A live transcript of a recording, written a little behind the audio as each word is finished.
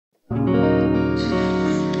You're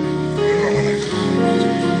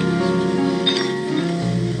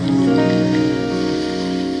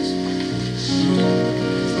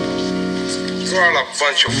all a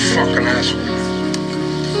bunch of fucking assholes.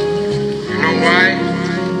 You know why?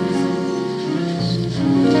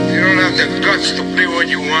 You don't have the guts to be what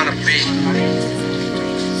you want to be.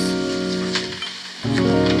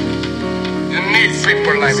 You need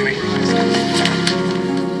people like me.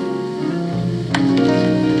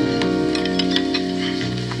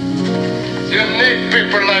 You need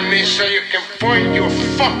people like me so you can point your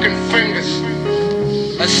fucking fingers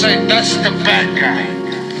and say, that's the bad guy.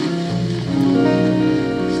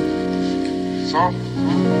 So,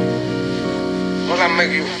 will that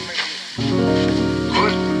make you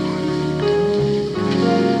good?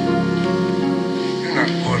 You're not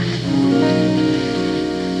good.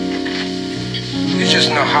 You just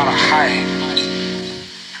know how to hide,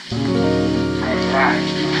 how to lie.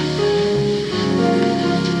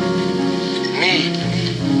 Me,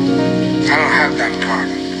 I don't have that part.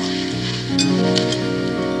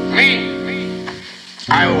 Me,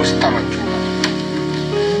 I always tell the truth.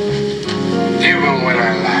 Even when I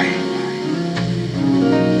lie.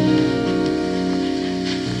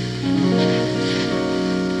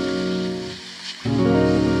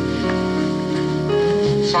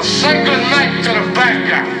 So say good night to the bad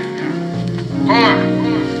guy. Come on.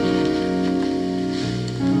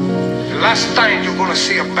 The last time you're gonna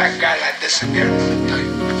see a bad guy like this again, let me tell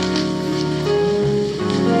you.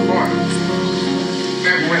 Come on.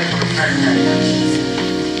 Make way for the bad guy.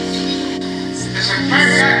 There's a bad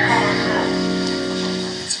guy coming through.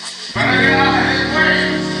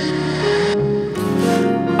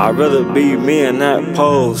 I'd rather be me and not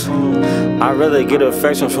pose. I'd rather get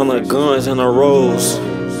affection from the guns and the rolls.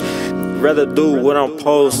 Rather do what I'm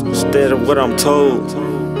supposed instead of what I'm told.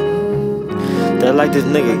 They like this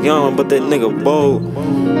nigga young, but that nigga bold.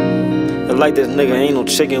 They like this nigga ain't no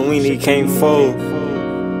chicken wing, he can't fold.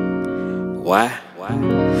 Why?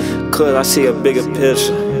 Cause I see a bigger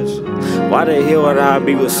picture. Why the hell would I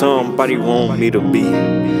be with somebody who want me to be?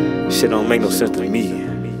 Shit don't make no sense to me.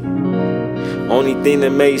 Only thing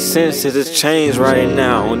that makes sense is this change right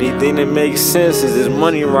now. Only thing that makes sense is this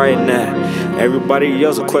money right now. Everybody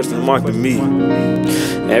else a question mark to me.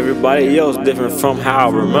 Everybody else different from how I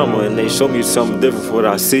remember, and they show me something different from what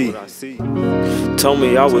I see. Told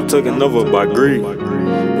me I was taken over by greed,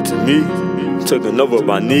 but to me, taken over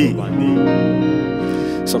by need.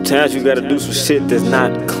 Sometimes you gotta do some shit that's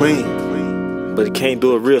not clean, but you can't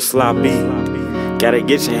do it real sloppy. Gotta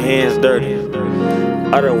get your hands dirty,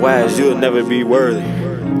 otherwise you'll never be worthy.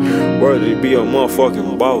 Worthy to be a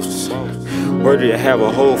motherfucking boss. Worthy to have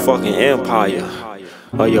a whole fucking empire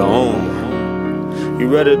of your own. You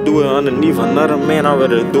rather do it underneath another man, I'd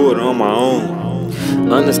rather do it on my own.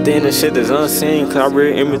 Understand the shit that's unseen, cause I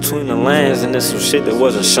read in between the lines and there's some shit that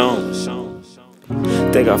wasn't shown.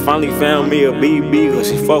 Think I finally found me a BB, cause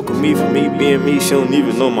she fuck with me for me being me, she don't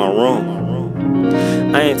even know my wrong.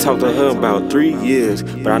 I ain't talked to her about 3 years,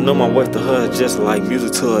 but I know my wife to her is just like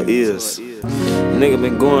music to her ears. Nigga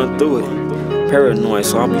been going through it, paranoid,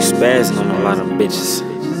 so I'll be spazzing on a lot of bitches.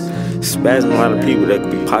 Spazzing a lot of people that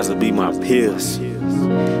could be possibly my peers.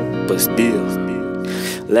 But still,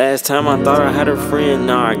 last time I thought I had a friend,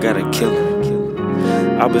 now I gotta kill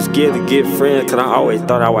him. I was scared to get friends, cause I always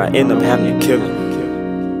thought I would end up having to kill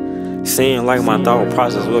him. Seeing like my thought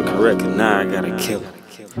process was correct, and now I gotta kill him.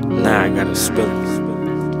 Now I gotta spill him.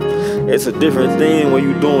 It's a different thing when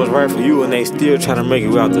you doing what's right for you and they still try to make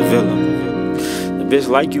you out the villain. The bitch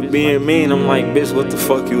like you being mean, I'm like, bitch, what the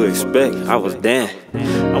fuck you expect? I was damn.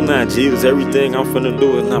 I'm not Jesus, everything I'm finna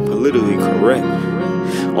do is not politically correct.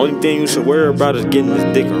 Only thing you should worry about is getting this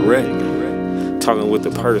dick erect. Talking with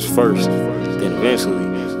the purse first, then eventually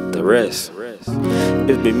the rest.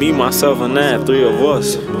 It's been me, myself, and I, 3 of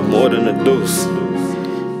us, more than a deuce.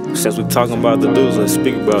 Since we talking about the deuce, let's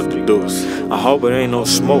speak about the deuce. I hope it ain't no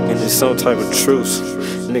smoke and it's some type of truce.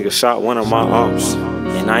 Nigga shot one of my ops,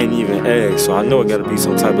 and I ain't even asked, so I know it gotta be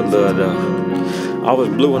some type of love there. I was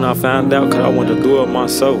blue when I found out, cause I wanted to do it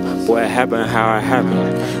myself. Boy, it happened how it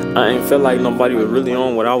happened. I ain't felt like nobody was really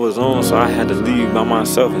on what I was on, so I had to leave by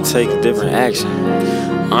myself and take a different action.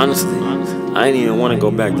 Honestly, I ain't even want to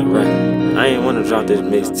go back to rap. I ain't want to drop this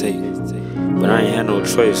mixtape. But I ain't had no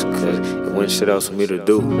choice, cause it wasn't shit else for me to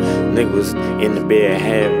do. Nigga was in the bed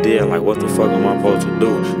half dead, like what the fuck am I supposed to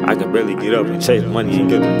do? I could barely get up and chase money and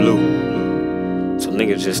get the blue. So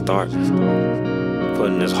niggas just start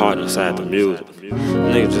putting his heart inside the music.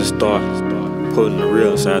 Niggas just start putting the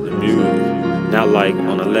real inside the music. Not like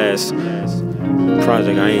on the last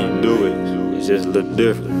project I ain't do it. It's just a little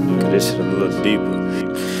different, cause this shit a little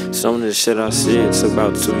deeper. Some of the shit I said took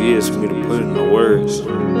about 2 years for me to put into words.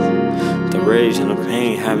 The rage and the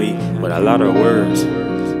pain had me with a lot of words.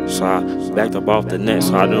 So I backed up off the net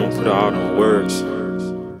so I didn't put out in words.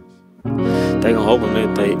 They gon'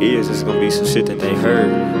 open their ears, it's gonna be some shit that they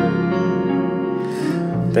heard.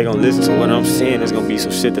 They gon' listen to what I'm saying, it's gonna be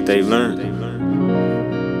some shit that they learned.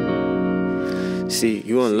 See,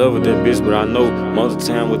 you in love with that bitch, but I know most of the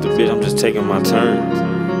time with the bitch I'm just taking my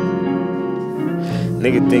turn.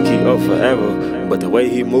 Nigga think he up forever, but the way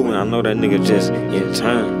he moving, I know that nigga just in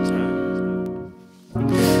turn.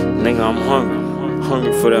 Nigga, I'm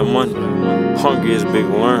hungry for that money, hungry as big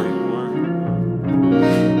worm.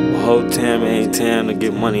 The whole time it ain't time to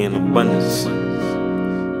get money in abundance.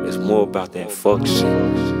 It's more about that fuck shit.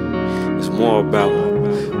 It's more about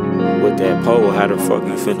with that pole, how the fuck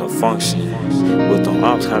you finna function. With them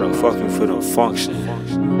ops, how the fuck you finna function.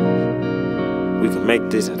 We can make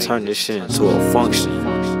this and turn this shit into a function.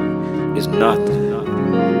 It's nothing.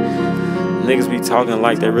 Niggas be talking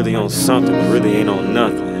like they really on something, but really ain't on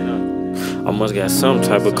nothing. I must got some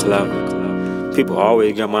type of clout. People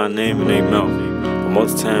always got my name in their mouth, but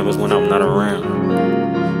most of the time it's when I'm not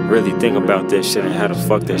around. Really think about that shit and how the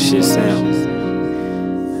fuck that shit sounds.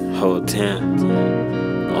 Whole time,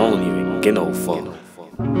 I don't even get no fuck.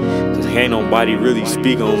 Cause ain't nobody really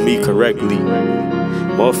speak on me correctly.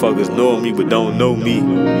 Motherfuckers know me but don't know me.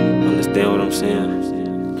 Understand what I'm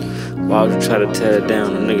saying? Why would you try to tear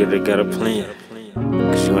down a nigga that got a plan?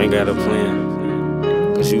 Cause you ain't got a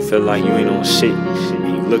plan. Cause you feel like you ain't on shit.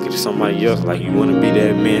 And you look at somebody else like you wanna be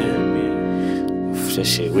that man. That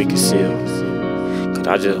shit we can sell. Cause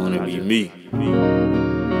I just wanna be me.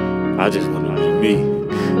 I just wanna be me.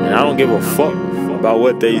 And I don't give a fuck about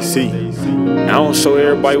what they see. I don't show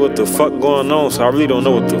everybody what the fuck going on, so I really don't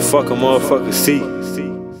know what the fuck a motherfucker see.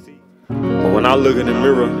 But when I look in the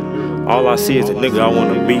mirror, all I see is the nigga I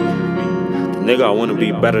wanna be. The nigga I wanna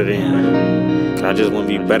be better than. Cause I just wanna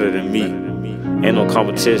be better than me. Ain't no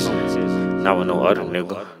competition. Not with no other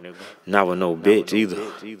nigga. Not with no bitch either.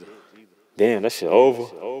 Damn, that shit over.